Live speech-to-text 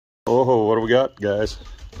Oh, what do we got, guys?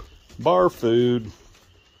 Bar food.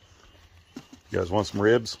 You guys want some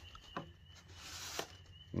ribs?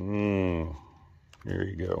 Here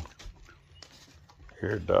you go.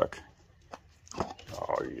 Here, duck.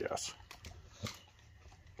 Oh, yes.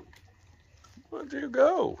 Where'd you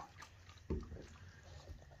go?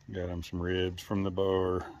 Got him some ribs from the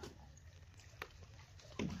bar.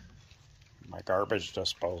 My garbage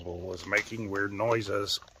disposal was making weird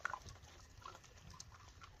noises.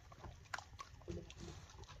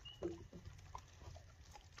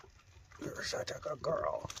 You're such a good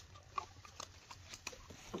girl.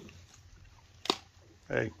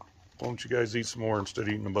 Hey, why don't you guys eat some more instead of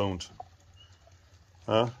eating the bones?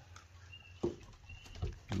 Huh?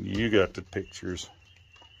 You got the pictures.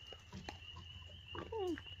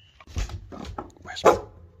 Whisper.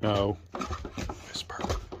 No. Whisper.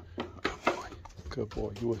 Good boy. Good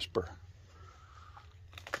boy. You whisper.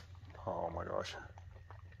 Oh my gosh.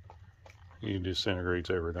 He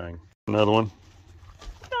disintegrates everything. Another one?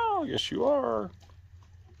 Oh, yes you are.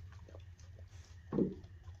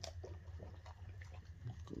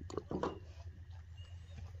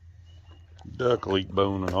 Duck will eat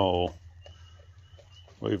bone and all.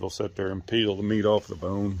 Wave will sit there and peel the meat off the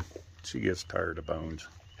bone. She gets tired of bones.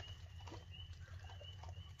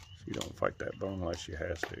 She don't fight that bone unless she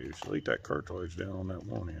has to. She'll eat that cartilage down on that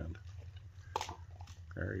one end.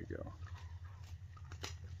 There you go.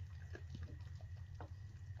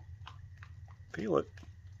 Peel it.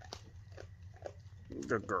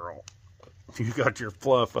 Good girl. You got your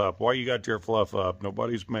fluff up. Why you got your fluff up?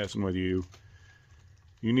 Nobody's messing with you.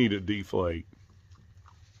 You need to deflate.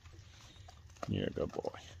 Yeah, good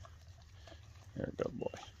boy. Yeah, good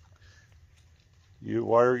boy.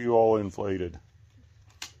 Why are you all inflated?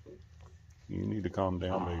 You need to calm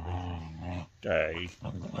down, baby. Hey.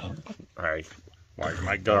 Hey. Why is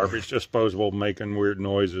my garbage disposal making weird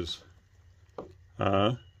noises?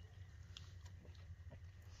 Huh?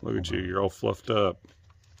 Look at you. You're all fluffed up.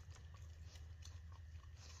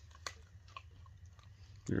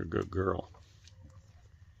 You're a good girl.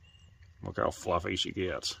 Look how fluffy she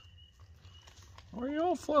gets. Why are you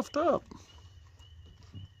all fluffed up?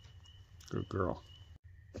 Good girl.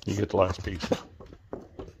 You get the last piece.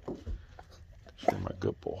 You're my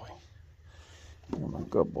good boy. You're my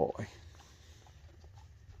good boy.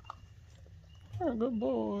 You're a good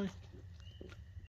boy.